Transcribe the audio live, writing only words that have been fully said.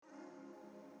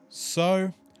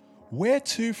So, where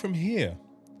to from here?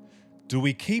 Do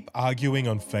we keep arguing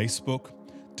on Facebook?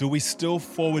 Do we still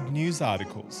forward news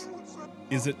articles?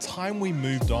 Is it time we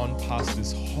moved on past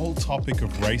this whole topic of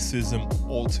racism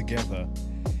altogether?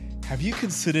 Have you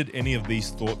considered any of these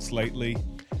thoughts lately?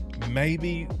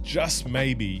 Maybe, just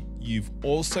maybe, you've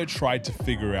also tried to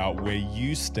figure out where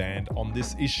you stand on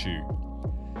this issue.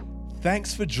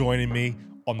 Thanks for joining me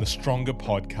on the Stronger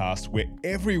podcast, where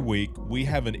every week we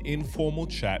have an informal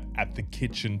chat at the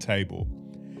kitchen table.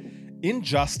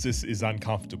 Injustice is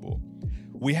uncomfortable.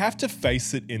 We have to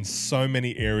face it in so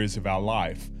many areas of our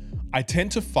life. I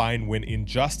tend to find when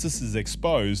injustice is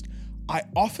exposed, I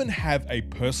often have a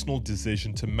personal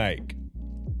decision to make.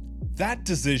 That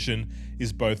decision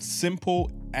is both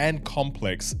simple and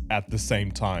complex at the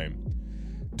same time.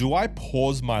 Do I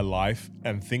pause my life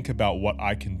and think about what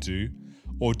I can do,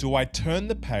 or do I turn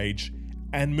the page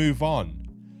and move on?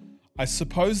 I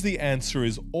suppose the answer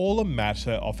is all a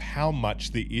matter of how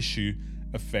much the issue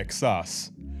affects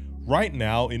us. Right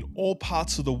now, in all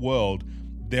parts of the world,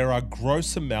 there are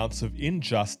gross amounts of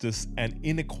injustice and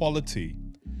inequality,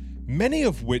 many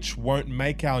of which won't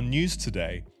make our news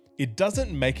today. It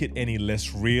doesn't make it any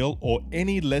less real or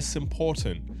any less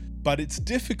important, but it's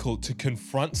difficult to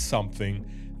confront something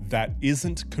that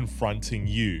isn't confronting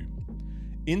you.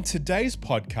 In today's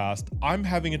podcast, I'm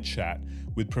having a chat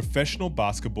with professional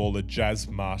basketballer Jazz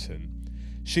Martin.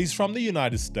 She's from the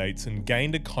United States and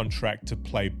gained a contract to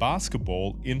play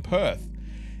basketball in Perth.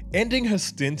 Ending her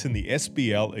stint in the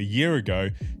SBL a year ago,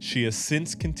 she has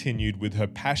since continued with her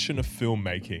passion of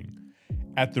filmmaking.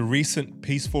 At the recent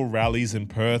peaceful rallies in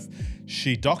Perth,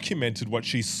 she documented what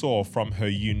she saw from her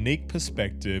unique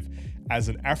perspective as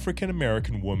an African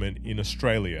American woman in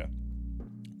Australia.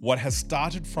 What has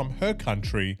started from her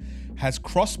country has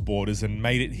crossed borders and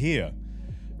made it here.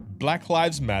 Black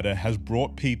Lives Matter has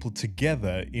brought people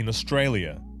together in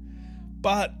Australia.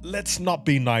 But let's not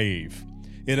be naive.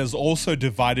 It has also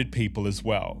divided people as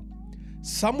well.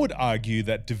 Some would argue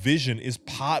that division is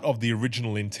part of the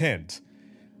original intent.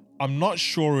 I'm not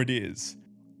sure it is.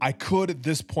 I could at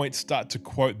this point start to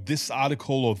quote this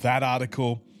article or that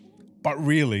article, but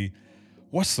really,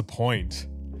 what's the point?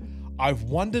 I've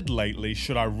wondered lately,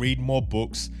 should I read more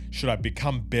books? Should I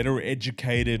become better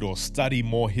educated or study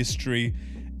more history?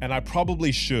 And I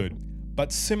probably should.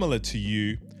 But similar to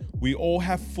you, we all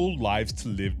have full lives to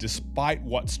live despite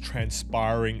what's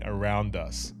transpiring around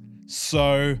us.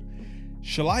 So,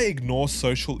 shall I ignore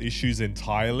social issues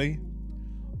entirely?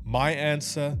 My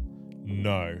answer,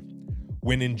 no.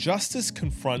 When injustice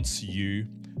confronts you,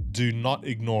 do not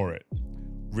ignore it.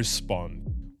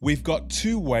 Respond. We've got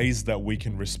two ways that we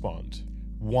can respond.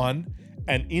 One,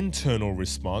 an internal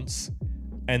response,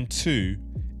 and two,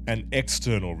 an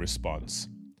external response.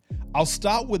 I'll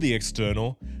start with the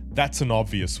external. That's an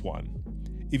obvious one.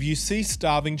 If you see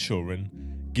starving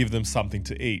children, give them something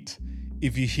to eat.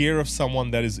 If you hear of someone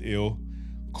that is ill,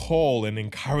 call and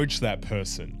encourage that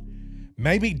person.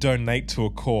 Maybe donate to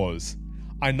a cause.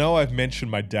 I know I've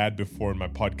mentioned my dad before in my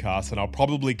podcast, and I'll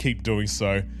probably keep doing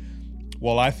so.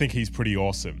 Well, I think he's pretty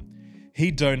awesome.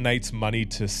 He donates money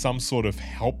to some sort of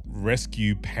help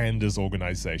rescue pandas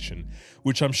organization,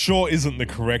 which I'm sure isn't the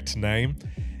correct name.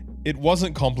 It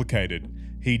wasn't complicated.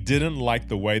 He didn't like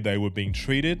the way they were being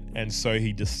treated, and so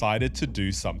he decided to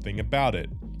do something about it.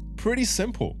 Pretty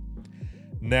simple.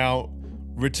 Now,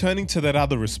 returning to that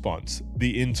other response,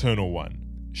 the internal one.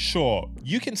 Sure,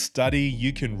 you can study,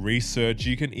 you can research,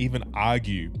 you can even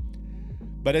argue.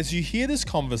 But as you hear this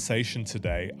conversation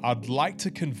today, I'd like to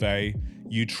convey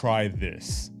you try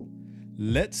this.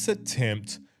 Let's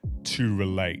attempt to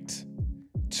relate,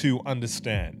 to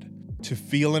understand, to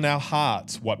feel in our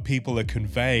hearts what people are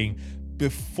conveying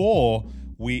before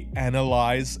we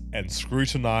analyze and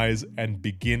scrutinize and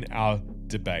begin our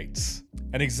debates.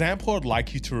 An example I'd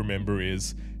like you to remember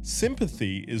is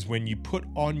sympathy is when you put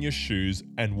on your shoes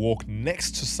and walk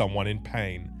next to someone in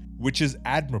pain, which is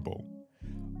admirable.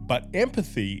 But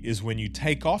empathy is when you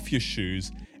take off your shoes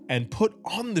and put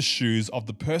on the shoes of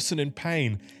the person in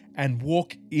pain and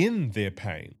walk in their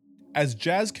pain. As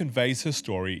Jazz conveys her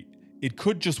story, it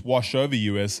could just wash over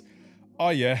you as,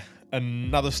 oh yeah,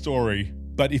 another story.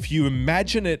 But if you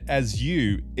imagine it as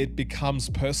you, it becomes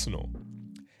personal.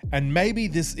 And maybe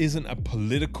this isn't a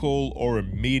political or a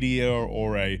media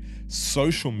or a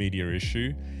social media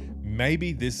issue.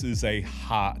 Maybe this is a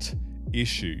heart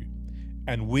issue.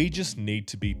 And we just need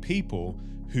to be people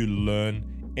who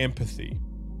learn empathy.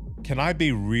 Can I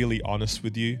be really honest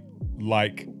with you?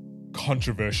 Like,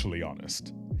 controversially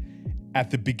honest. At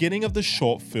the beginning of the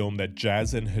short film that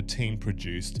Jazz and her team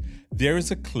produced, there is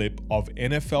a clip of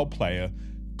NFL player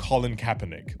Colin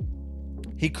Kaepernick.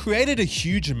 He created a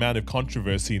huge amount of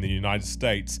controversy in the United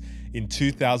States in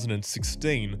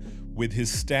 2016 with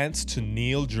his stance to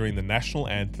kneel during the national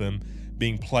anthem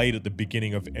being played at the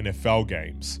beginning of NFL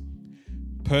games.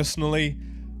 Personally,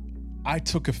 I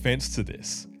took offense to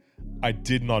this. I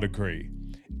did not agree.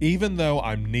 Even though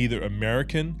I'm neither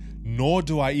American, nor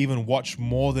do I even watch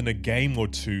more than a game or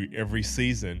two every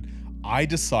season, I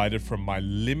decided from my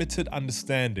limited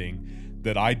understanding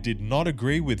that I did not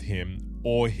agree with him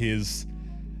or his,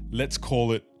 let's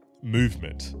call it,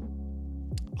 movement.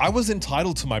 I was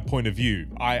entitled to my point of view.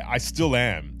 I still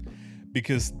am,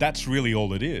 because that's really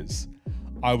all it is.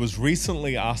 I was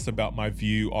recently asked about my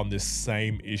view on this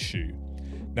same issue.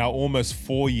 Now, almost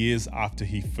 4 years after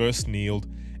he first kneeled,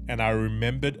 and I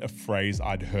remembered a phrase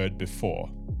I'd heard before.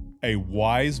 A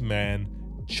wise man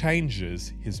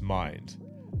changes his mind.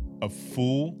 A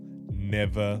fool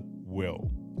never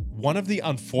will. One of the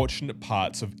unfortunate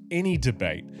parts of any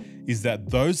debate is that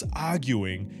those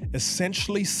arguing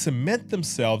essentially cement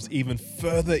themselves even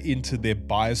further into their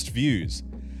biased views.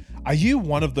 Are you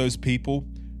one of those people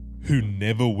who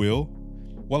never will?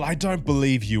 Well, I don't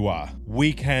believe you are.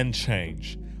 We can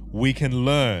change. We can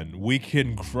learn. We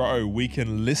can grow. We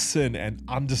can listen and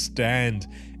understand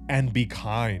and be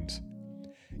kind.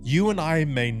 You and I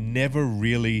may never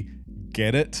really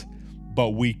get it, but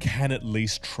we can at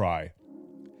least try.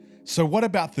 So what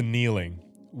about the kneeling?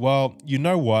 Well, you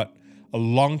know what? A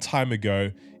long time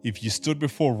ago, if you stood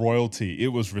before royalty, it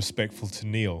was respectful to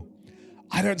kneel.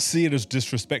 I don't see it as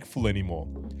disrespectful anymore.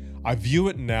 I view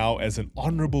it now as an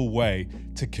honorable way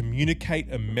to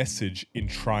communicate a message in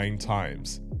trying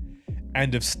times.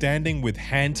 And if standing with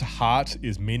hand to heart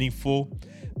is meaningful,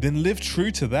 then live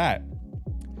true to that.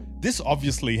 This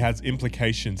obviously has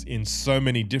implications in so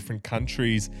many different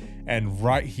countries, and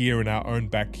right here in our own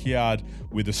backyard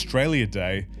with Australia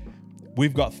Day,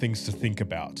 we've got things to think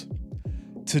about.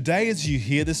 Today, as you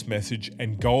hear this message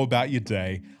and go about your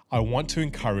day, I want to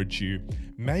encourage you,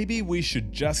 maybe we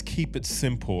should just keep it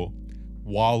simple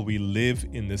while we live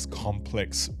in this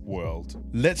complex world.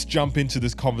 Let's jump into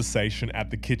this conversation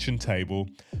at the kitchen table.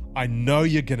 I know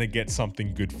you're going to get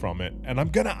something good from it, and I'm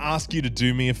going to ask you to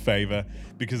do me a favor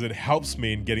because it helps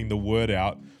me in getting the word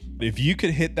out. If you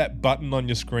could hit that button on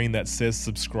your screen that says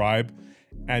subscribe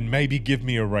and maybe give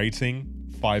me a rating,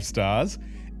 5 stars,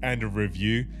 and a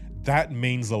review, that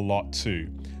means a lot too.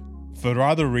 For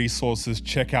other resources,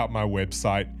 check out my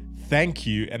website. Thank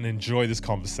you and enjoy this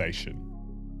conversation.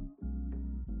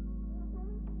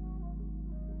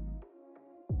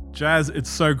 Jazz, it's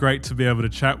so great to be able to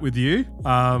chat with you.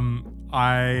 Hello,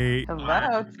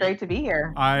 it's great to be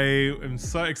here. I am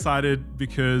so excited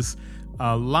because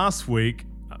last week,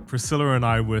 Priscilla and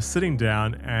I were sitting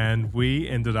down and we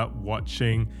ended up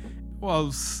watching, well, it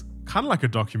was kind of like a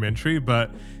documentary,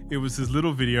 but it was this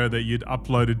little video that you'd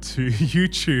uploaded to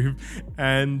YouTube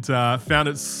and found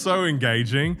it so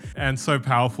engaging and so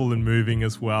powerful and moving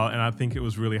as well. And I think it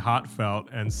was really heartfelt.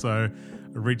 And so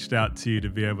I reached out to you to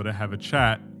be able to have a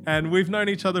chat. And we've known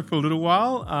each other for a little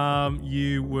while.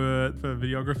 You were the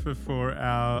videographer for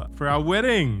our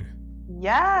wedding.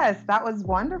 Yes, that was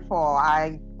wonderful.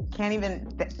 I can't even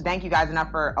thank you guys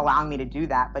enough for allowing me to do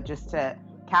that, but just to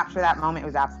capture that moment, it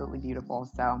was absolutely beautiful.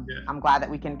 So yeah. I'm glad that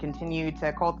we can continue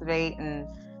to cultivate and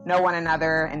know one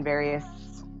another in various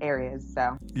areas.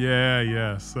 So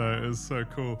yeah. So it was so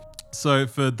cool. So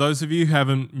for those of you who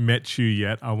haven't met you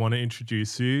yet, I want to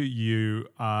introduce you. You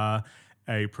are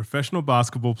a professional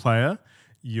basketball player.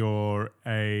 You're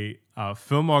a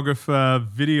filmographer,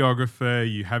 videographer.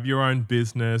 You have your own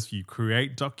business. You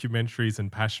create documentaries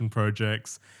and passion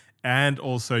projects. And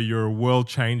also you're a world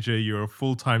changer. You're a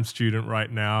full-time student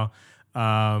right now.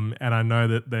 And I know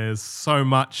that there's so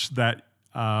much that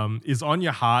is on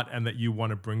your heart and that you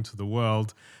want to bring to the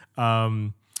world.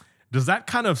 Does that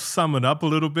kind of sum it up a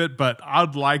little bit? But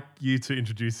I'd like you to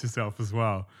introduce yourself as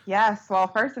well. Yes. Well,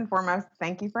 first and foremost,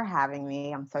 thank you for having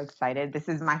me. I'm so excited. This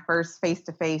is my first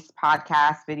face-to-face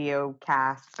podcast, video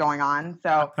cast going on.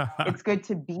 So it's good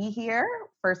to be here,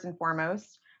 first and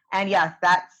foremost. And yes,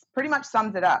 that's pretty much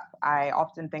sums it up. I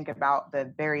often think about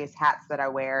the various hats that I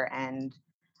wear, and,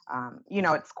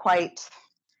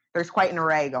 there's quite an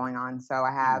array going on. So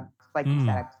I have, like you said,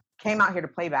 I came out here to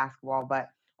play basketball, but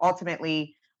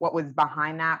ultimately, what was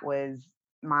behind that was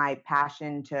my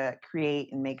passion to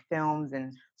create and make films.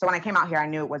 And so when I came out here, I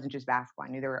knew it wasn't just basketball. I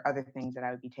knew there were other things that I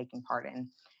would be taking part in.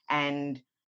 And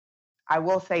I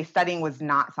will say studying was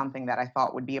not something that I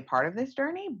thought would be a part of this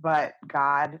journey, but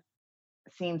God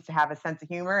seems to have a sense of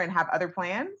humor and have other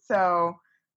plans. So,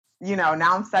 now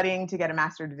I'm studying to get a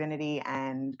Master of Divinity,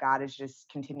 and God is just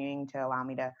continuing to allow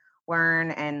me to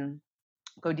learn and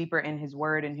go deeper in his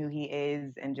word and who he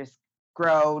is, and just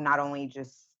grow, not only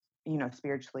just,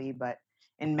 spiritually, but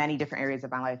in many different areas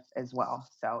of my life as well.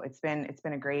 So it's been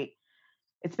a great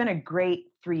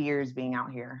 3 years being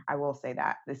out here. I will say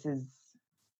that this is,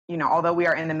 although we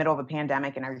are in the middle of a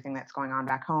pandemic and everything that's going on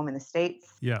back home in the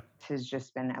States, Yeah. this has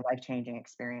just been a life-changing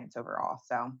experience overall.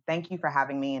 So thank you for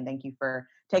having me, and thank you for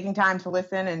taking time to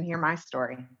listen and hear my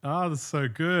story. Oh, that's so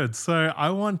good. So I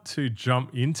want to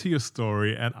jump into your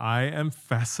story, and I am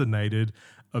fascinated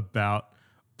about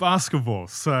basketball.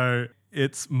 So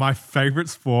it's my favorite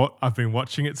sport. I've been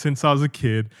watching it since I was a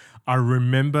kid. I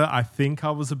remember, I think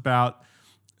I was about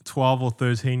 12 or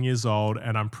 13 years old,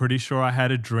 and I'm pretty sure I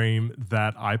had a dream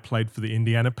that I played for the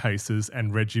Indiana Pacers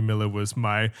and Reggie Miller was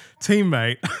my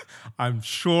teammate. I'm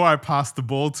sure I passed the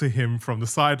ball to him from the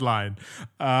sideline.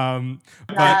 But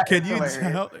That can is you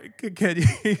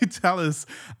hilarious. tell us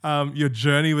your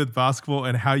journey with basketball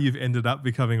and how you've ended up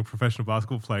becoming a professional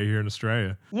basketball player here in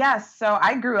Australia? Yes, so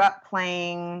I grew up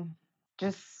playing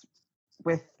just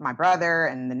with my brother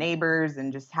and the neighbors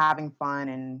and just having fun.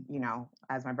 And,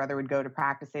 as my brother would go to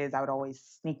practices, I would always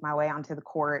sneak my way onto the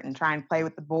court and try and play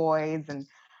with the boys and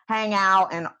hang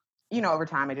out. And, over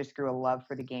time, I just grew a love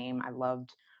for the game. I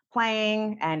loved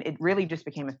playing, and it really just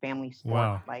became a family sport.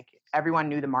 Wow. Like, everyone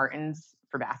knew the Martins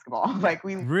for basketball. Like,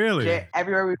 we Really? legit,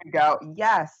 everywhere we would go,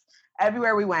 yes,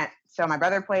 everywhere we went. So my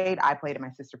brother played, I played, and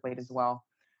my sister played as well.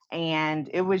 And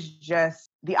it was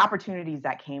just the opportunities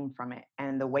that came from it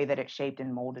and the way that it shaped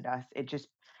and molded us.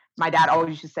 My dad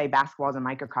always used to say basketball is a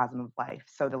microcosm of life.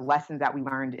 So the lessons that we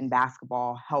learned in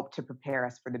basketball helped to prepare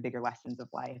us for the bigger lessons of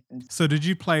life. And So did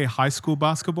you play high school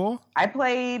basketball? I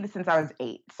played since I was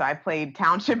 8. So I played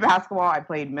township basketball, I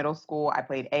played middle school, I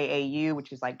played AAU,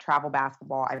 which is like travel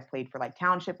basketball. I played for like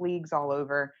township leagues all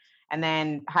over. And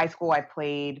then high school, I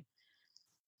played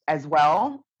as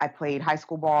well. I played high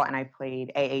school ball and I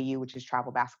played AAU, which is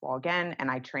travel basketball again.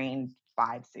 And I trained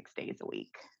 5, 6 days a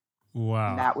week. And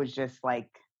Wow. that was just like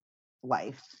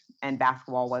life. And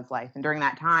basketball was life. And during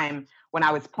that time, when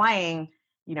I was playing,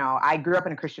 I grew up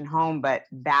in a Christian home, but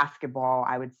basketball,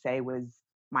 I would say, was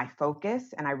my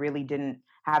focus. And I really didn't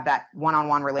have that one on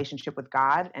one relationship with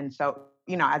God. And so,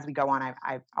 as we go on,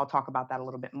 I'll talk about that a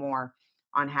little bit more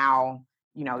on how,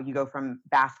 you go from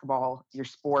basketball, your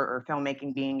sport, or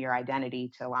filmmaking being your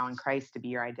identity, to allowing Christ to be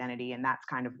your identity. And that's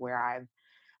kind of where I've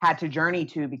had to journey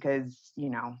to, because,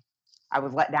 I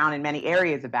was let down in many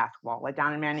areas of basketball, let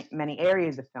down in many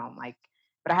areas of film,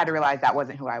 but I had to realize that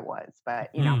wasn't who I was.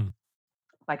 But, Hmm.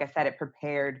 like I said, it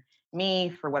prepared me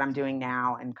for what I'm doing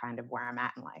now and kind of where I'm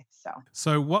at in life. So,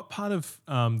 So what part of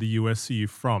the US are you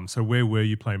from? So where were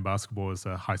you playing basketball as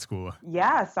a high schooler?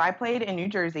 yeah, so I played in New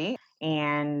Jersey,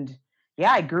 and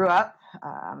yeah, I grew up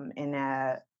in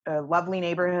a lovely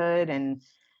neighborhood, and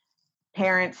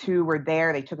parents who were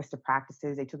there, they took us to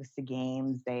practices, they took us to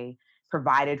games, they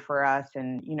provided for us,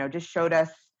 and, just showed us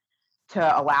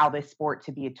to allow this sport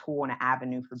to be a tool and an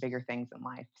avenue for bigger things in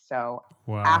life. So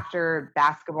Wow. after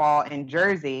basketball in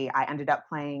Jersey, I ended up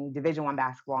playing Division I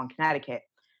basketball in Connecticut.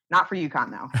 Not for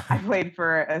UConn though. I played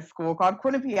for a school called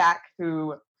Quinnipiac,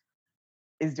 who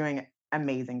is doing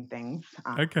amazing things,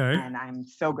 Okay. and I'm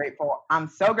so grateful. I'm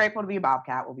so grateful to be a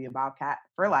Bobcat. We'll be a Bobcat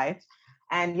for life.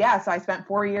 And yeah, so I spent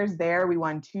 4 years there. We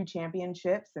won 2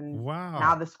 championships, and now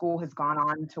Wow. the school has gone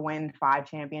on to win 5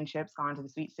 championships, gone to the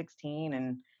Sweet 16,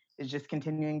 and is just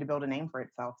continuing to build a name for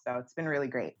itself. So it's been really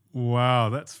great. Wow,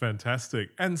 that's fantastic.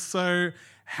 And so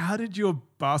how did your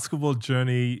basketball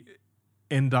journey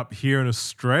end up here in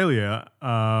Australia?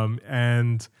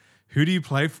 And who do you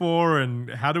play for and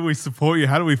how do we support you?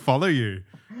 How do we follow you?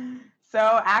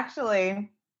 So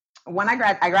actually, when I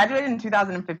graduated in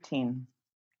 2015.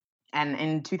 And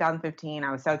in 2015,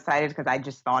 I was so excited because I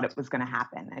just thought it was going to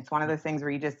happen. It's one of those things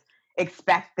where you just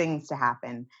expect things to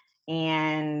happen.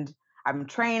 And I'm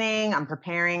training, I'm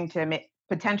preparing to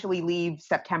potentially leave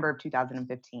September of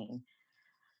 2015.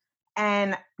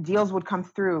 And deals would come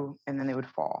through and then they would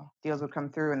fall. Deals would come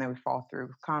through and they would fall through,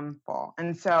 come, fall.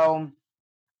 And so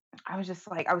I was just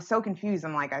like, I was so confused.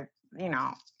 I'm like,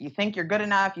 you think you're good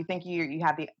enough, you think you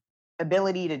have the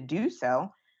ability to do so,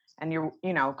 and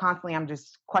constantly I'm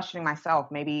just questioning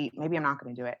myself. Maybe I'm not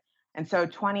going to do it. And so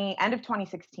end of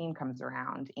 2016 comes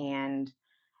around, and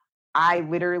I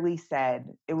literally said,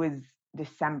 it was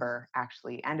December,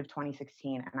 actually, end of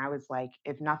 2016, and I was like,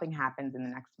 if nothing happens in the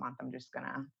next month, I'm just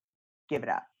gonna give it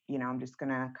up. I'm just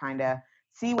gonna kind of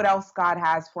see what else God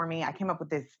has for me. I came up with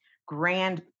this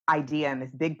grand idea and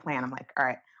this big plan. I'm like, all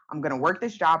right, I'm gonna work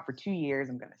this job for 2 years.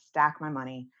 I'm gonna stack my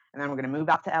money, and then I'm gonna move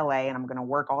out to LA, and I'm gonna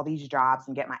work all these jobs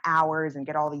and get my hours and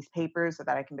get all these papers so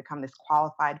that I can become this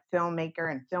qualified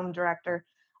filmmaker and film director.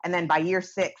 And then by year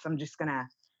 6, I'm just going to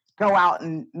go out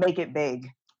and make it big.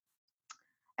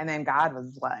 And then God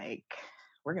was like,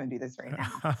 we're going to do this right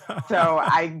now. So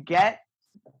I get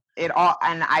it all,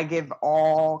 and I give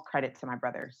all credit to my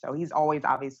brother. So he's always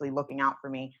obviously looking out for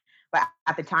me. But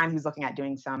at the time, he was looking at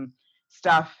doing some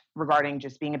stuff regarding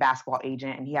just being a basketball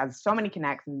agent. And he has so many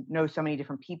connects and knows so many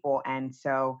different people. And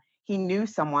so he knew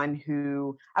someone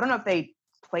who, I don't know if they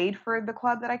played for the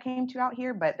club that I came to out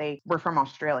here, but they were from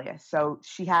Australia. So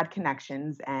she had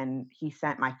connections, and he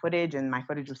sent my footage, and my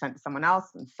footage was sent to someone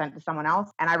else and sent to someone else.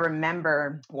 And I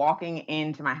remember walking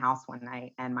into my house one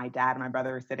night, and my dad and my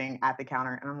brother were sitting at the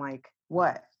counter, and I'm like,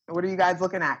 what are you guys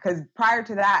looking at? Because prior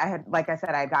to that, I had, like I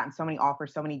said, I had gotten so many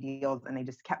offers, so many deals, and they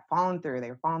just kept falling through. They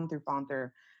were falling through.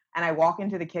 And I walk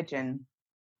into the kitchen,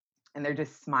 and they're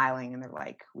just smiling, and they're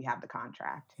like, we have the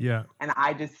contract. Yeah. And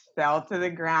I just fell to the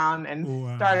ground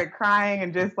and started crying,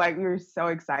 and just like, we were so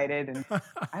excited. And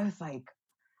I was like,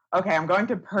 okay, I'm going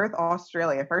to Perth,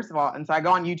 Australia, first of all. And so I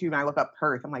go on YouTube and I look up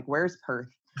Perth. I'm like, where's Perth?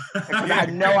 Because I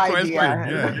had no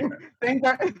idea.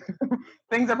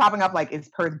 Things are popping up like, is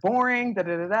Perth boring? Da,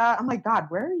 da, da, da. I'm like, God,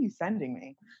 where are you sending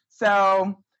me?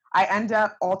 So I end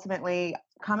up ultimately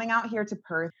coming out here to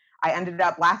Perth. I ended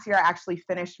up last year, I actually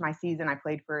finished my season. I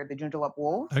played for the Joondalup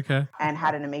Wolves and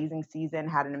had an amazing season,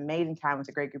 had an amazing time with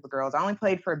a great group of girls. I only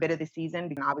played for a bit of the season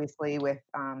because obviously with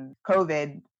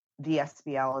COVID,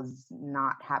 DSBL is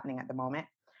not happening at the moment.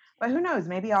 But who knows?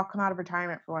 Maybe I'll come out of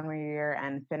retirement for one more year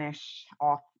and finish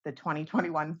off the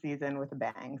 2021 season with a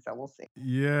bang. So we'll see.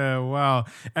 Yeah, wow.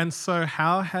 And so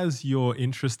how has your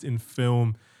interest in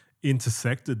film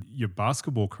intersected your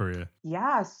basketball career?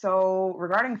 Yeah, so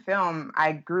regarding film,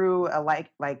 I grew a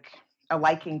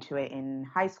liking to it in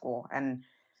high school. And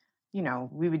you know,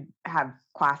 we would have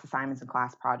class assignments and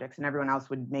class projects, and everyone else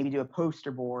would maybe do a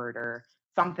poster board or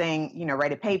something, you know,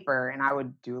 write a paper, and I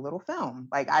would do a little film.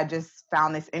 Like, I just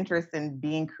found this interest in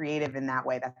being creative in that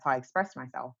way. That's how I expressed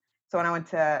myself. So when I went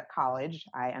to college,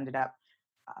 I ended up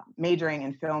majoring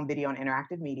in film, video, and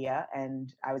interactive media,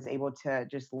 and I was able to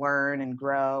just learn and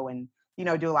grow and, you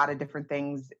know, do a lot of different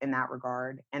things in that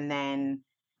regard. And then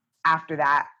after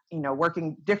that, you know,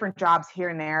 working different jobs here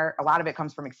and there, a lot of it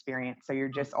comes from experience. So you're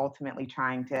just ultimately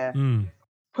trying to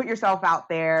put yourself out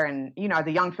there. And, you know, as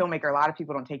a young filmmaker, a lot of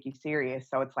people don't take you serious.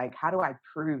 So it's like, how do I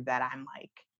prove that I'm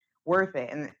like worth it?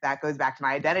 And that goes back to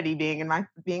my identity being a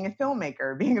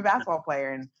filmmaker, being a basketball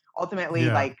player. And ultimately,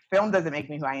 like, film doesn't make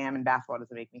me who I am, and basketball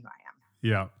doesn't make me who I am.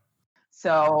 Yeah.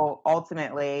 So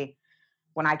ultimately,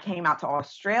 when I came out to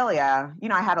Australia, you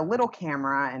know, I had a little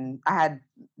camera, and I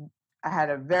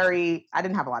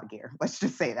didn't have a lot of gear. Let's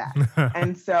just say that.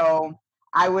 And so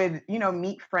I would, you know,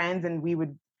 meet friends, and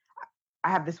I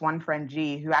have this one friend,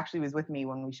 G, who actually was with me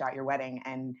when we shot your wedding.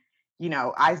 And, you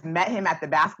know, I met him at the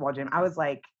basketball gym. I was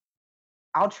like,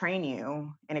 I'll train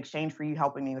you in exchange for you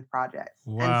helping me with projects.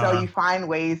 Wow. And so you find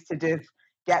ways to just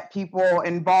get people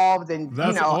involved, and,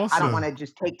 you know, awesome. I don't want to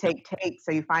just take.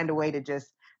 So you find a way to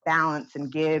just balance and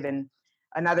give. And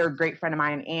another great friend of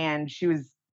mine, Anne, she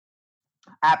was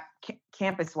at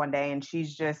campus one day, and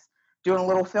she's just doing a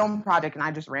little film project, and I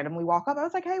just randomly walk up. I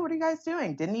was like, hey, what are you guys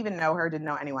doing? Didn't even know her, didn't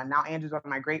know anyone. Now Andrew's one of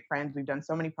my great friends. We've done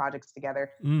so many projects together.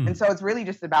 And so it's really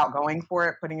just about going for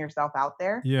it, putting yourself out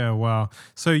there. Yeah, wow.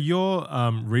 So your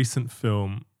recent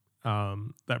film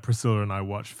that Priscilla and I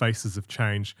watched, Faces of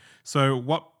Change. So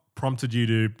what prompted you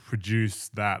to produce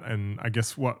that? And I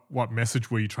guess what message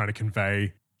were you trying to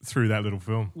convey through that little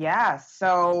film? Yeah,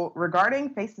 so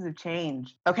regarding Faces of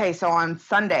Change. Okay, so on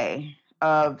Sunday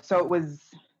so it was...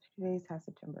 Today's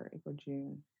September, April,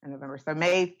 June, and November. So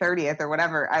May 30th or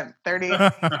whatever.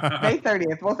 May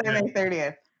 30th. We'll say May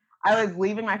 30th. I was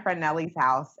leaving my friend Nellie's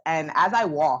house, and as I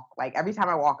walk, like every time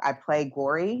I walk, I play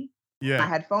Glory. Yeah. My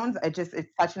headphones. It's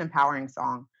such an empowering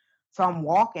song. So I'm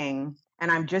walking, and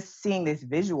I'm just seeing this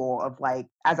visual of, like,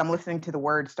 as I'm listening to the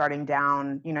words, starting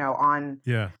down, you know, on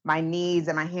my knees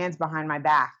and my hands behind my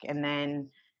back, and then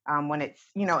when it's,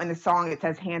 you know, in the song it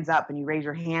says hands up, and you raise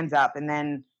your hands up, and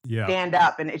then stand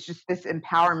up, and it's just this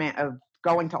empowerment of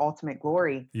going to ultimate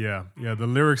glory. Yeah, the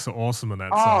lyrics are awesome in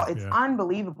that song. Oh, it's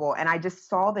unbelievable. And I just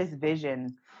saw this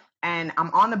vision, and I'm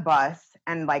on the bus,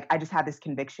 and like I just had this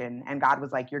conviction, and God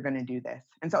was like, you're gonna do this.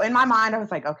 And so in my mind I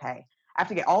was like, okay, I have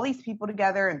to get all these people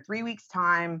together in 3 weeks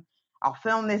time. I'll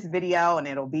film this video, and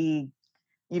it'll be,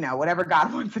 you know, whatever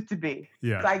God wants it to be.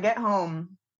 So I get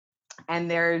home,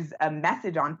 and there's a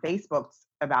message on Facebook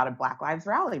about a Black Lives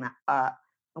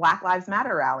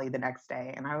Matter rally the next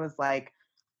day. And I was like,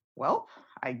 well,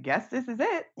 I guess this is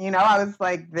it. You know, I was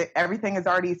like, everything is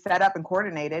already set up and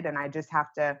coordinated, and I just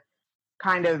have to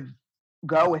kind of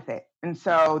go with it. And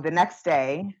so the next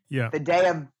day, the day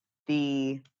of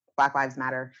the Black Lives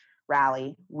Matter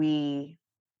rally,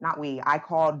 I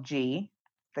called G,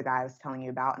 the guy I was telling you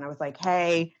about, and I was like,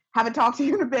 hey, haven't talked to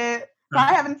you in a bit.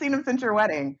 I haven't seen him since your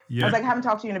wedding. I was like, haven't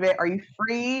talked to you in a bit. Are you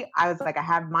free? I was like, I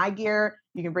have my gear.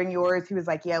 You can bring yours. He was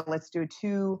like, yeah, let's do a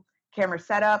 2-camera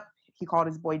setup. He called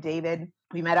his boy David.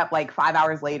 We met up like 5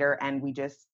 hours later and we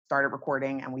just started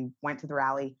recording and we went to the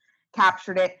rally,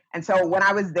 captured it. And so when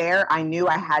I was there, I knew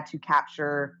I had to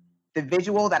capture the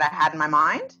visual that I had in my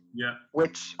mind,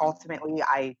 which ultimately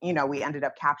we ended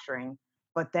up capturing.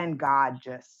 But then God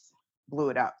just blew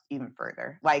it up even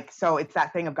further. Like, so it's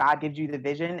that thing of God gives you the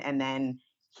vision and then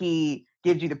he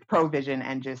gives you the provision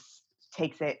and just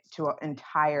takes it to an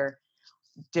entire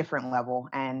different level.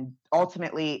 And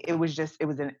ultimately it was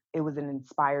an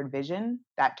inspired vision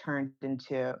that turned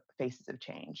into Faces of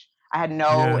Change. I had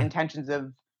no intentions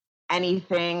of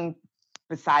anything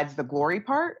besides the glory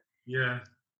part. Yeah.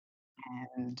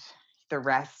 And the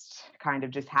rest kind of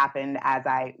just happened as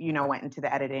I, went into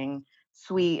the editing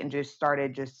suite and just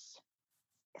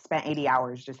spent 80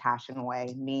 hours just hashing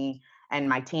away, me and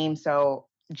my team. So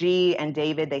G and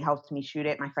David, they helped me shoot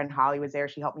it. My friend Holly was there.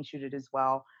 She helped me shoot it as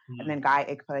well. And then Guy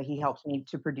Ikpa, he helped me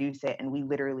to produce it. And we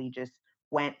literally just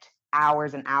went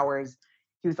hours and hours.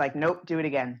 He was like, nope, do it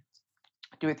again.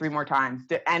 Do it 3 more times.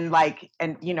 And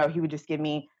he would just give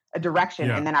me a direction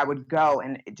and then I would go.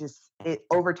 And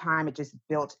over time, it just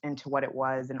built into what it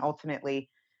was. And ultimately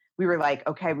we were like,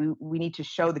 okay, we need to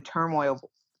show the turmoil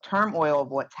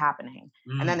of what's happening.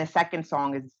 And then the second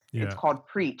song is it's called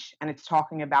Preach, and it's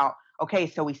talking about, okay,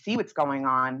 so we see what's going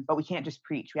on, but we can't just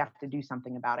preach, we have to do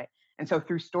something about it. And so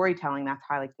through storytelling, that's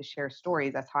how I like to share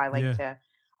stories. That's how I like to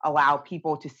allow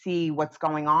people to see what's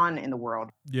going on in the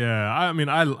world. I mean,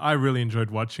 I really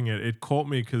enjoyed watching it. It caught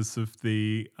me because of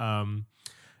the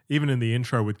even in the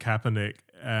intro with Kaepernick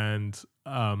and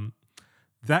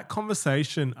that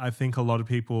conversation. I think a lot of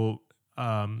people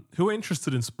who are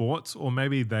interested in sports, or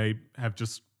maybe they have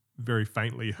just very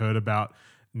faintly heard about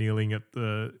kneeling at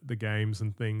the games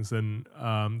and things, and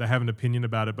they have an opinion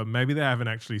about it, but maybe they haven't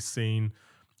actually seen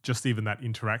just even that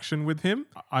interaction with him.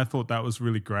 I thought that was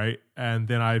really great. And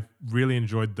then I really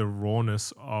enjoyed the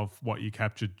rawness of what you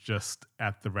captured just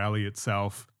at the rally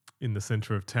itself in the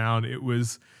center of town. It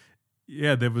was,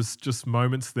 there was just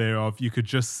moments there of, you could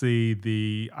just see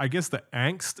the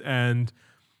angst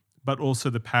but also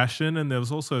the passion, and there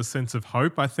was also a sense of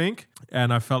hope, I think.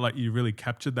 And I felt like you really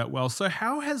captured that well. So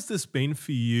how has this been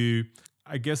for you?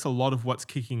 I guess a lot of what's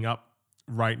kicking up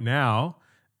right now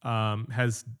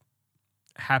has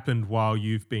happened while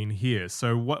you've been here.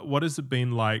 So what has it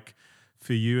been like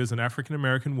for you as an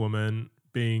African-American woman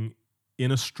being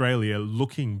in Australia,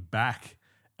 looking back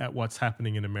at what's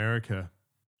happening in America?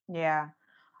 Yeah,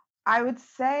 I would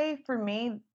say for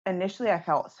me, initially I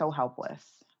felt so helpless.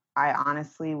 I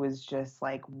honestly was just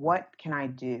like, what can I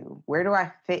do? Where do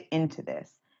I fit into this?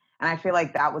 And I feel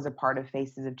like that was a part of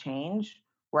Faces of Change,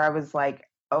 where I was like,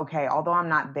 okay, although I'm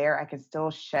not there, I can still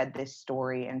shed this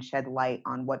story and shed light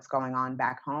on what's going on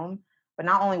back home. But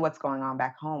not only what's going on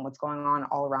back home, what's going on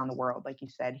all around the world. Like you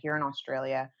said, here in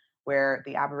Australia, where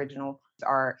the Aboriginal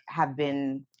have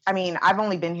been, I mean, I've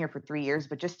only been here for 3 years,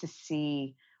 but just to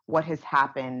see what has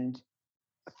happened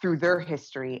through their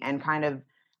history and kind of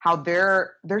how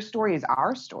their story is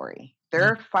our story.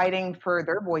 They're fighting for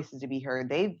their voices to be heard.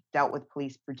 They've dealt with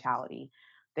police brutality.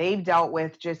 They've dealt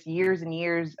with just years and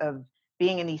years of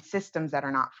being in these systems that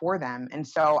are not for them. And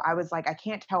so I was like, I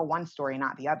can't tell one story,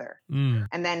 not the other.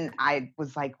 And then I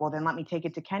was like, well, then let me take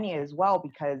it to Kenya as well,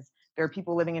 because there are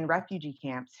people living in refugee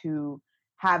camps who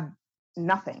have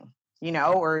nothing,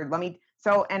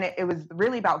 and it was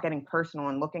really about getting personal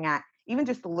and looking at even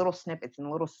just the little snippets and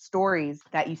the little stories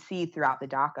that you see throughout the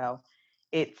doco.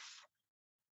 It's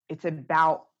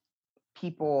about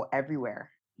people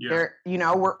everywhere.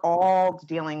 We're all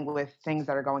dealing with things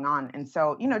that are going on. And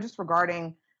so, just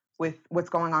regarding with what's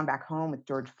going on back home with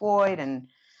George Floyd and,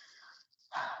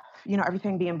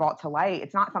 everything being brought to light,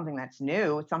 it's not something that's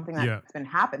new. It's something that's been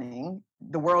happening.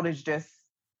 The world is just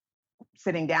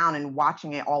sitting down and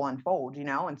watching it all unfold,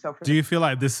 And so do you feel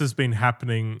like this has been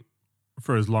happening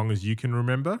for as long as you can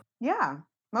remember? Yeah,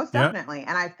 most definitely.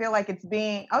 And I feel like it's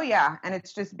being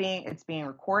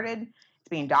recorded, it's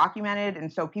being documented.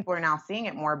 And so people are now seeing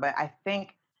it more. But I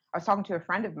think I was talking to a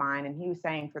friend of mine and he was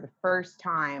saying for the first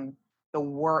time,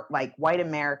 white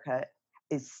America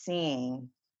is seeing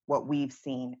what we've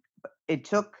seen. It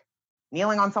took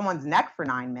kneeling on someone's neck for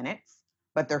 9 minutes,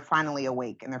 but they're finally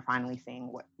awake and they're finally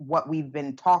seeing what we've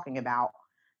been talking about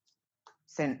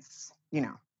since,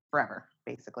 forever,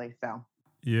 basically. So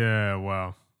yeah,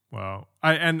 wow.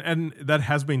 And that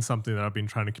has been something that I've been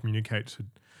trying to communicate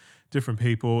different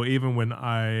people. Even when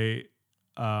I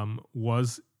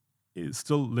was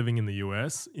still living in the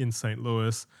US, in St.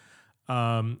 Louis,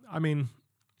 I mean,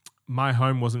 my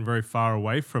home wasn't very far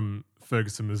away from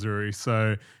Ferguson, Missouri.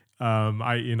 So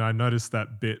I noticed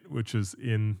that bit, which is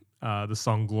in the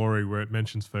song Glory, where it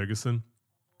mentions Ferguson.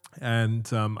 And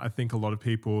I think a lot of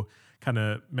people kind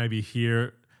of maybe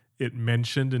hear it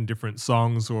mentioned in different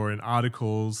songs or in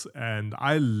articles. And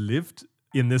I lived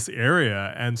in this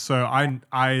area. And so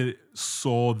I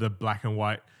saw the black and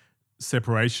white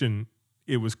separation.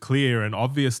 It was clear and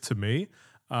obvious to me.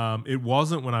 It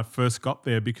wasn't when I first got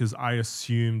there because I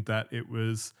assumed that it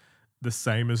was the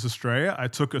same as Australia. I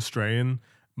took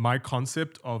my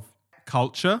concept of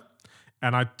culture,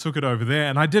 and I took it over there,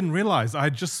 and I didn't realize. I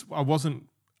wasn't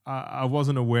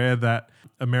aware that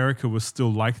America was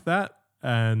still like that.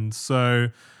 And so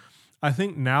I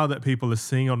think now that people are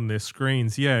seeing it on their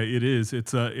screens, yeah, it is.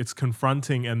 It's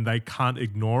confronting, and they can't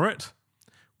ignore it.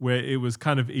 Where it was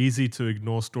kind of easy to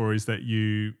ignore stories that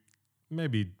you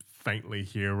maybe faintly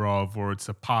hear of, or it's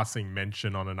a passing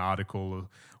mention on an article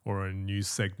or a news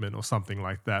segment or something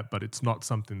like that, but it's not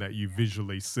something that you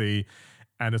visually see,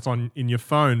 and it's in your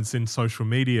phone, it's in social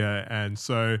media. And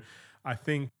so I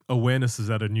think awareness is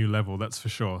at a new level, that's for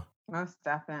sure. Most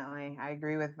definitely. I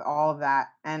agree with all of that.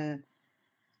 And,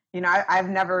 I've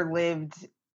never lived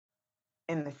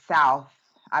in the South.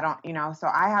 I don't, so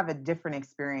I have a different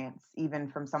experience, even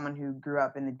from someone who grew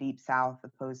up in the deep South,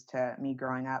 opposed to me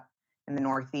growing up in the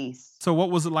Northeast. So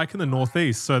what was it like in the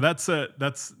Northeast? So this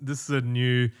is a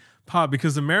new part,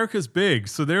 because America's big,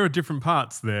 so there are different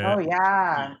parts there. Oh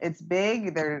yeah, it's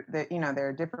big. There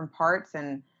are different parts,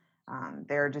 and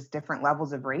there are just different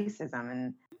levels of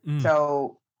racism. And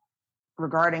so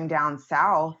regarding down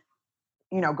South,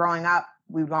 growing up,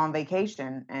 we'd go on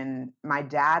vacation, and my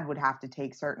dad would have to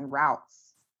take certain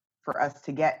routes for us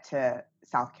to get to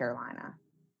South Carolina.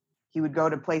 He would go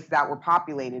to places that were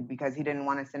populated because he didn't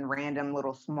want us in random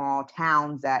little small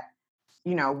towns that,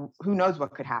 who knows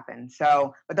what could happen.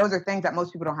 So, but those are things that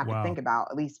most people don't have to think about,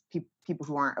 at least people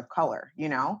who aren't of color,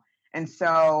 And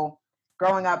so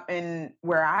growing up in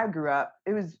where I grew up,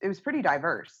 it was pretty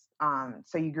diverse.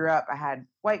 So I had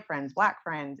white friends, black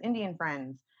friends, Indian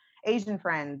friends, Asian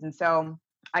friends. And so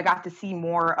I got to see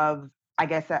more of, I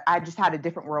guess I just had a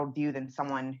different worldview than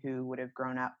someone who would have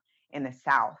grown up in the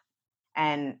South.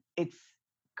 And it's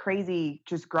crazy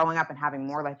just growing up and having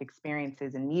more life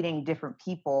experiences and meeting different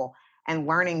people and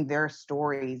learning their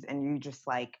stories. And you just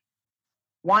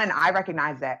one, I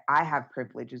recognize that I have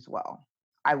privilege as well.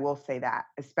 I will say that,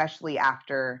 especially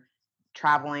after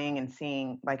traveling and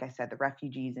seeing, like I said, the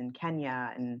refugees in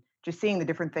Kenya and just seeing the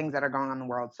different things that are going on in the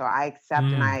world. So I accept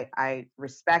and I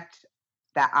respect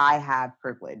that I have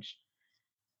privilege.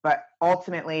 But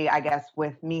ultimately, I guess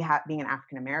with me being an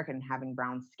African American and having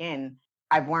brown skin,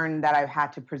 I've learned that I've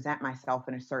had to present myself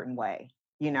in a certain way,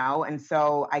 And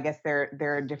so I guess there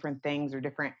are different things or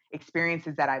different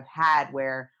experiences that I've had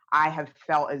where I have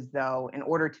felt as though in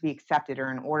order to be accepted or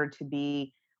in order to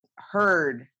be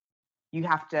heard, you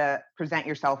have to present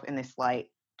yourself in this light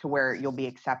to where you'll be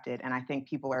accepted. And I think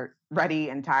people are ready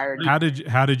and tired. How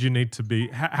did you need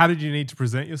to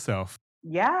present yourself?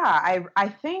 Yeah, I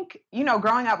think,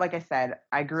 growing up, like I said,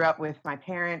 I grew up with my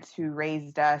parents who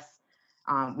raised us.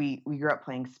 We grew up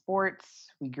playing sports.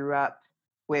 We grew up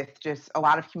with just a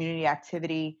lot of community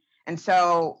activity. And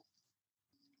so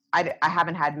I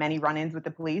haven't had many run-ins with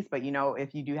the police, but,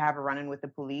 if you do have a run-in with the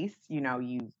police,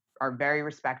 you are very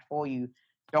respectful. You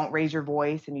don't raise your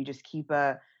voice, and you just keep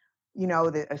a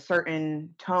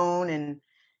certain tone. And,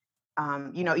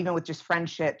 even with just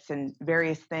friendships and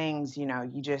various things,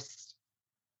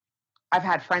 I've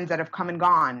had friends that have come and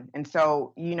gone. And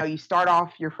so, you start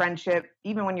off your friendship,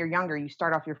 even when you're younger, you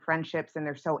start off your friendships and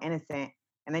they're so innocent.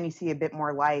 And then you see a bit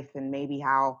more life and maybe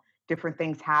how different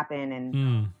things happen.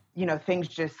 And, things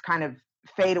just kind of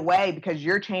fade away because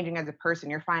you're changing as a person.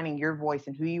 You're finding your voice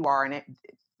and who you are. And it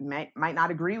might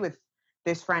not agree with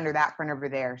this friend or that friend over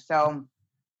there. So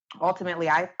ultimately,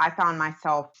 I found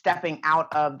myself stepping out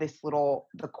of the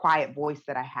quiet voice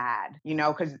that I had,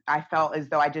 because I felt as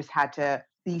though I just had to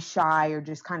be shy or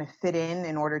just kind of fit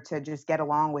in order to just get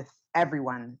along with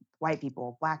everyone, white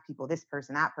people, black people, this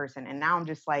person, that person. And now I'm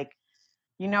just like,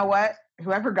 you know what?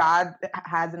 Whoever God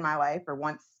has in my life or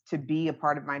wants to be a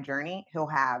part of my journey, he'll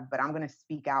have, but I'm going to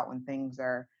speak out when things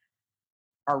are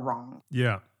wrong.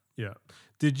 Yeah. Yeah.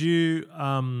 Did you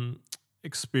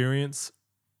experience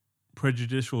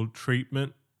prejudicial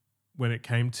treatment when it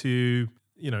came to,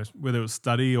 whether it was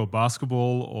study or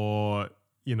basketball or,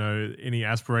 any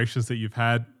aspirations that you've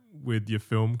had with your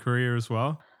film career as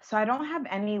well? So I don't have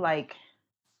any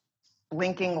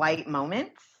blinking light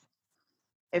moments.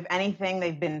 if anything,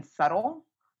 they've been subtle,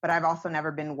 but I've also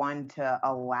never been one to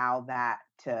allow that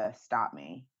to stop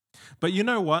me. But you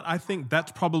know what? I think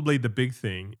that's probably the big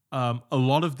thing. A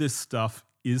lot of this stuff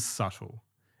is subtle.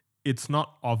 It's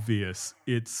not obvious.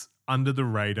 It's under the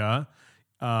radar.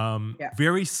 Yeah.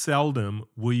 Very seldom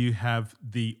will you have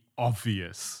the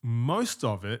obvious. Most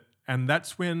of it, and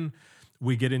that's when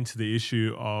we get into the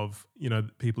issue of,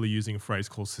 people are using a phrase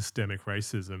called systemic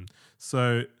racism.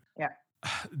 So Yeah.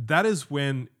 that is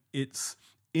when it's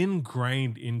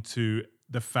ingrained into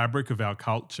the fabric of our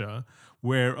culture,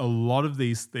 where a lot of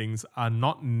these things are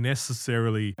not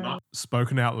necessarily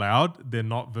spoken out loud, they're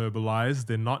not verbalized,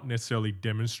 they're not necessarily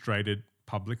demonstrated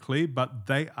publicly, but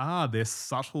they're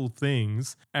subtle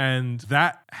things, and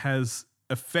that has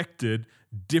affected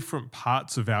different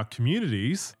parts of our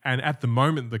communities. And at the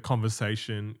moment, the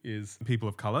conversation is people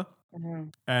of color. Mm-hmm.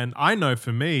 And I know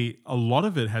for me, a lot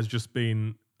of it has just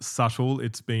been subtle.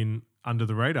 It's been under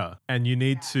the radar, and you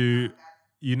need to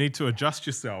adjust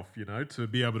yourself, to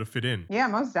be able to fit in. Yeah,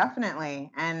 most definitely.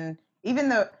 And even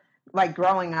though, like,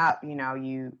 growing up,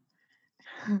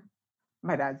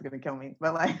 my dad's gonna kill me,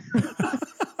 but like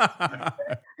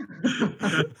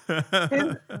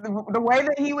the way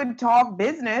that he would talk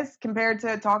business compared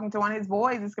to talking to one of his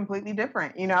boys is completely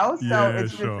different, So Yeah,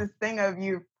 it's sure. just this thing of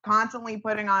you constantly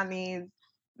putting on these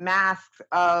masks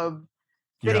of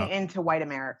fitting into white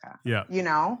America. Yeah.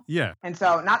 Yeah. And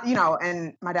so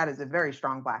and my dad is a very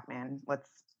strong Black man. Let's,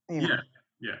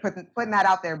 putting that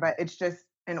out there. But it's just,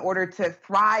 in order to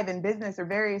thrive in business or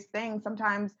various things,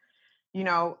 sometimes,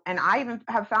 and I even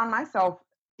have found myself,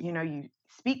 you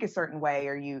speak a certain way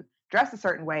or you dress a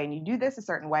certain way and you do this a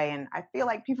certain way. And I feel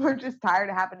like people are just tired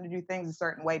of having to do things a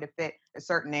certain way to fit a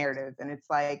certain narrative. And it's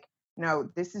like, no,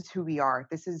 this is who we are.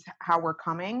 This is how we're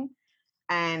coming.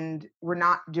 And we're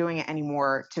not doing it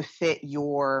anymore to fit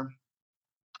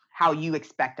how you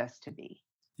expect us to be.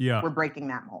 Yeah. We're breaking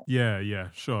that mold. Yeah,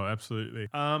 sure, absolutely.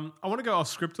 I want to go off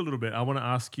script a little bit. I want to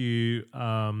ask you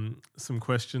some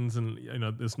questions, and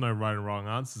there's no right and wrong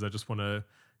answers. I just want to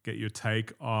get your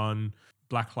take on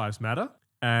Black Lives Matter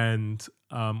and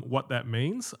what that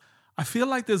means. I feel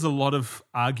like there's a lot of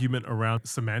argument around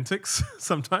semantics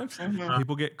sometimes. Mm-hmm.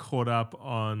 People get caught up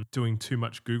on doing too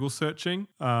much Google searching.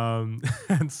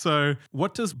 And so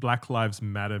what does Black Lives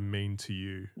Matter mean to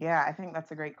you? Yeah, I think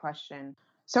that's a great question.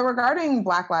 So regarding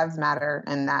Black Lives Matter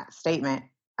and that statement,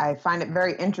 I find it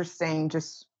very interesting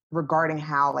just regarding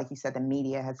how, like you said, the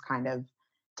media has kind of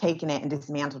taken it and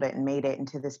dismantled it and made it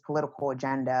into this political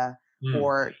agenda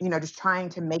or, just trying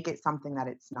to make it something that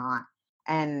it's not.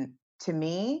 And to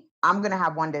me, I'm going to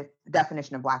have one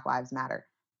definition of Black Lives Matter,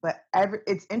 but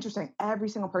it's interesting. Every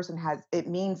single person it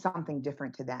means something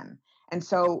different to them. And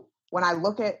so when I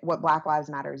look at what Black Lives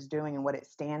Matter is doing and what it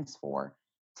stands for,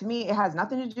 to me, it has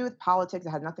nothing to do with politics.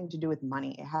 It has nothing to do with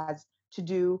money. It has to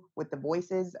do with the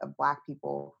voices of Black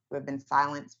people who have been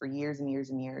silenced for years and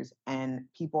years and years. And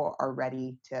people are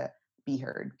ready to be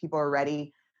heard. People are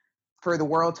ready for the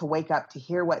world to wake up to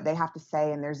hear what they have to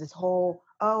say. And there's this whole,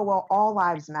 oh, well, all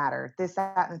lives matter, this,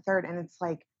 that, and the third. And it's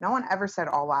like, no one ever said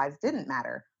all lives didn't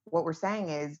matter. What we're saying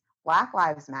is Black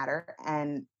lives matter.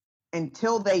 And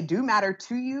until they do matter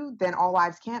to you, then all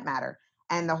lives can't matter.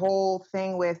 And the whole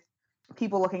thing with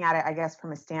people looking at it, I guess,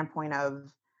 from a standpoint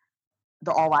of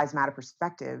the all lives matter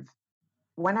perspective,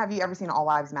 when have you ever seen an All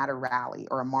Lives Matter rally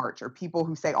or a march, or people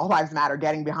who say all lives matter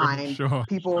getting behind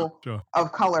people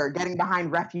of color, getting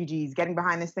behind refugees, getting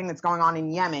behind this thing that's going on in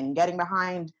Yemen, getting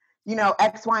behind,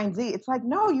 X, Y, and Z? It's like,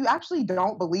 no, you actually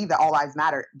don't believe that all lives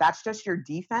matter. That's just your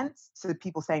defense to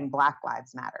people saying Black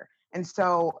Lives Matter. And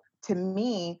so to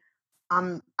me,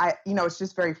 it's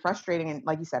just very frustrating. And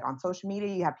like you said, on social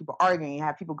media, you have people arguing, you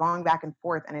have people going back and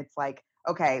forth, and it's like,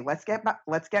 okay, let's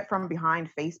get from behind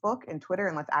Facebook and Twitter,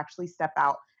 and let's actually step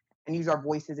out and use our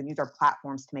voices and use our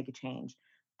platforms to make a change.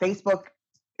 Facebook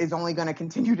is only going to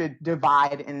continue to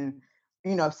divide and,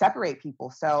 separate people.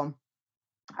 So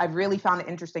I've really found it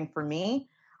interesting. For me,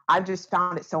 I've just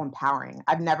found it so empowering.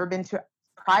 I've never been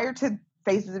prior to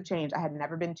Faces of Change, I had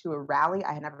never been to a rally.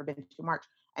 I had never been to a march.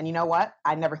 And you know what?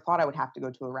 I never thought I would have to go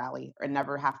to a rally or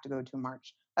never have to go to a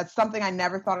march. That's something I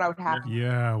never thought I would have.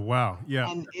 Yeah. Wow.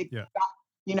 Yeah. And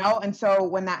and so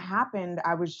when that happened,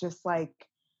 I was just like,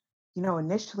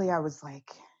 initially I was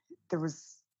like, there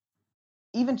was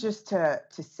even just to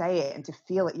say it and to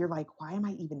feel it, you're like, why am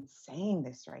I even saying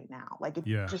this right now? Like,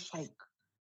 it's just like,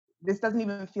 this doesn't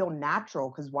even feel natural,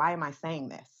 because why am I saying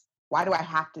this? Why do I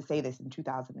have to say this in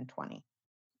 2020?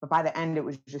 But by the end, it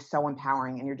was just so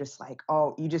empowering. And you're just like,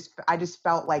 oh, I just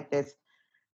felt like this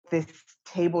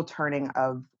table turning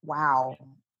of, wow,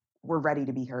 we're ready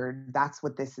to be heard. That's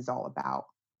what this is all about.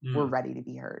 we're ready to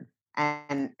be heard.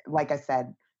 And like I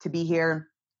said, to be here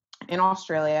in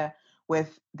Australia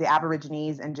with the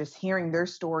Aborigines and just hearing their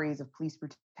stories of police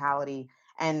brutality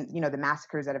and, you know, the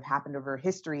massacres that have happened over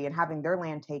history and having their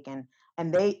land taken.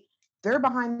 And they're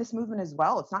behind this movement as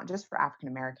well. It's not just for African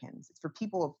Americans, it's for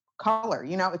people of color,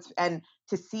 you know, and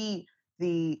to see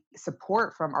the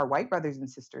support from our white brothers and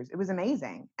sisters, it was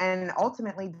amazing. And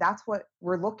ultimately, that's what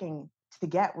we're looking to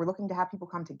get. We're looking to have people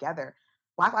come together.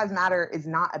 Black Lives Matter is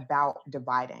not about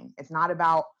dividing. It's not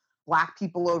about Black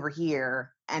people over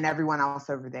here and everyone else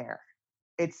over there.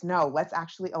 It's no, let's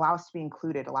actually allow us to be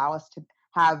included, allow us to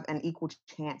have an equal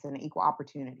chance and an equal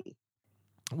opportunity.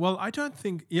 Well, I don't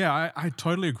think, I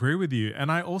totally agree with you.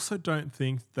 And I also don't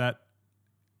think that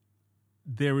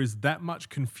there is that much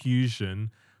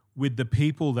confusion with the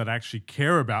people that actually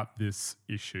care about this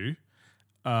issue.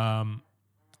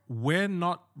 We're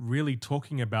not really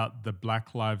talking about the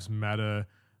Black Lives Matter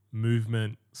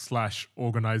movement /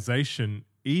 organization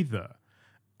either.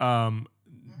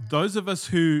 Those of us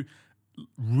who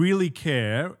really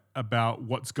care about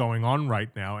what's going on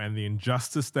right now and the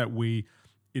injustice that we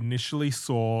initially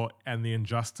saw and the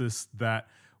injustice that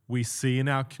we see in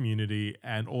our community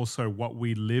and also what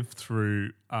we live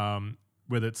through,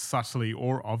 whether it's subtly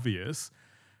or obvious,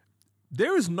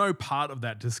 there is no part of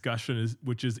that discussion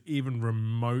which is even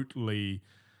remotely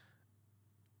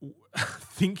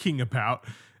thinking about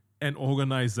an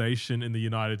organization in the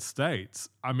United States.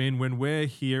 I mean, when we're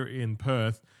here in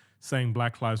Perth saying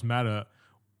Black Lives Matter,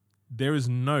 there is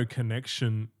no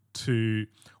connection to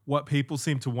what people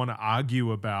seem to want to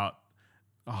argue about,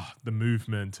 the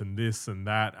movement and this and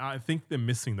that. I think they're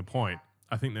missing the point.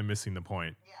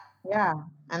 Yeah,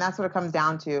 and that's what it comes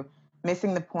down to,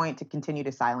 missing the point to continue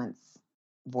to silence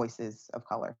voices of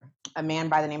color. A man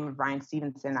by the name of Bryan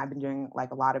Stevenson, I've been doing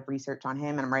like a lot of research on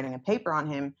him and I'm writing a paper on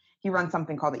him. He runs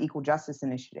something called the Equal Justice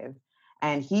Initiative.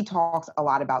 And he talks a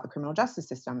lot about the criminal justice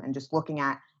system and just looking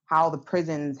at how the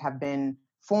prisons have been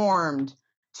formed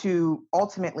to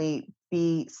ultimately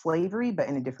be slavery, but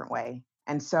in a different way.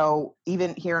 And so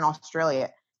even here in Australia,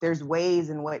 there's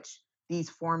ways in which these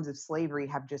forms of slavery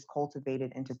have just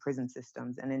cultivated into prison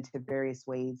systems and into various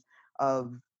ways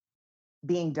of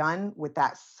being done with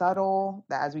that subtle,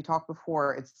 that as we talked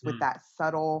before, it's with that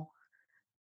subtle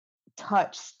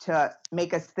touch to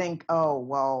make us think, oh,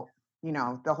 well, you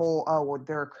know, the whole, oh, well,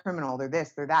 they're a criminal, they're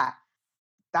this, they're that.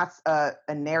 That's a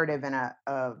narrative and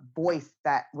a voice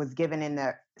that was given in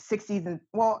the 60s and,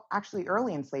 well, actually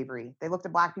early in slavery. They looked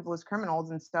at Black people as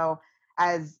criminals. And so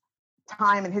as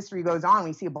time and history goes on,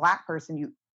 we see a Black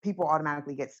person, people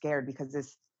automatically get scared because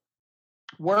this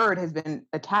word has been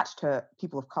attached to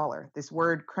people of color. This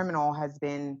word criminal has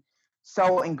been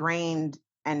so ingrained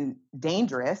and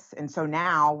dangerous. And so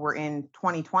now we're in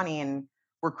 2020 and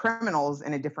we're criminals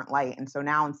in a different light. And so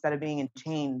now instead of being in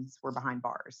chains, we're behind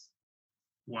bars.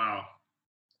 Wow.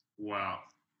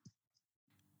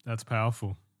 That's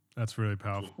powerful. That's really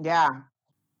powerful. Yeah.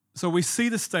 So we see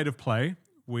the state of play.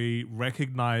 We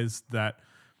recognize that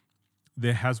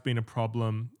there has been a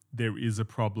problem. There is a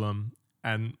problem.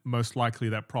 And most likely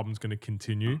that problem's going to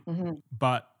continue. Mm-hmm.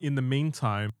 But in the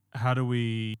meantime, how do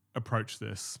we approach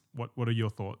this? What are your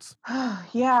thoughts?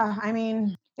 Yeah, I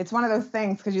mean, it's one of those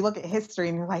things because you look at history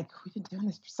and you're like, we've been doing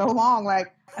this for so long.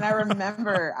 Like, and I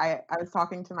remember I was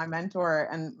talking to my mentor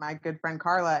and my good friend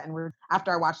Carla, and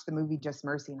after I watched the movie Just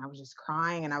Mercy, and I was just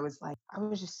crying, and I was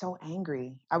just so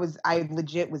angry. I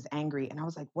legit was angry, and I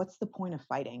was like, what's the point of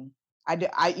fighting? I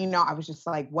was just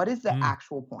like, what is the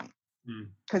actual point?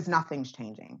 Because nothing's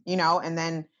changing, you know? And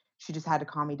then she just had to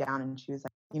calm me down and she was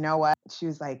like, you know what? She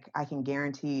was like, I can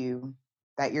guarantee you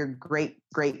that your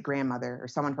great-great-grandmother or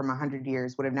someone from 100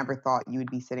 years would have never thought you would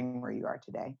be sitting where you are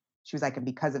today. She was like, and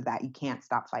because of that, you can't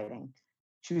stop fighting.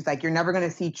 She was like, you're never going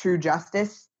to see true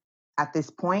justice at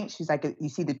this point. She's like, you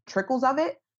see the trickles of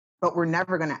it, but we're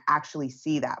never going to actually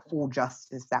see that full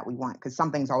justice that we want because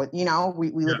something's always, you know, we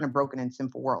live in a broken and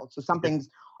sinful world. So something's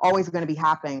always going to be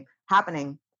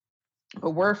happening.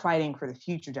 But we're fighting for the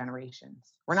future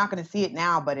generations. We're not going to see it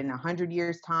now, but in 100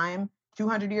 years' time,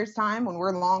 200 years' time, when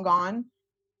we're long gone,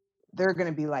 they're going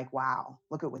to be like, wow,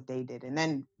 look at what they did. And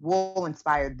then we'll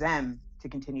inspire them to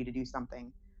continue to do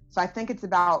something. So I think it's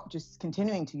about just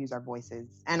continuing to use our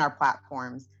voices and our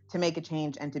platforms to make a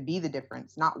change and to be the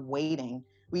difference, not waiting.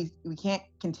 We can't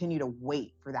continue to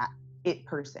wait for that it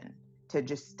person to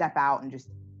just step out and just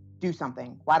do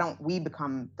something. Why don't we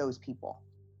become those people?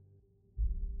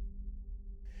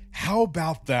 How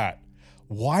about that?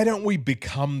 Why don't we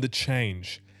become the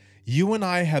change? You and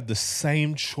I have the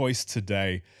same choice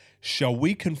today. Shall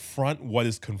we confront what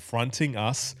is confronting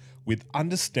us with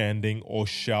understanding, or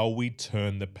shall we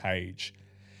turn the page?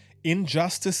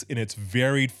 Injustice in its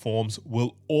varied forms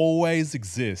will always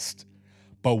exist,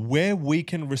 but where we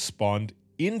can respond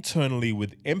internally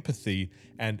with empathy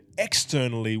and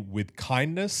externally with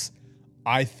kindness,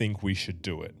 I think we should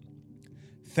do it.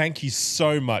 Thank you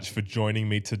so much for joining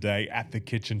me today at the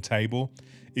kitchen table.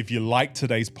 If you liked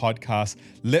today's podcast,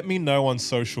 let me know on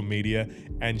social media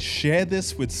and share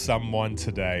this with someone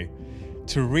today.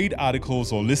 To read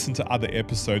articles or listen to other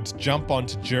episodes, jump on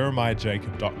to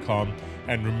jeremiahjacob.com,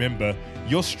 and remember,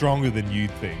 you're stronger than you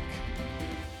think.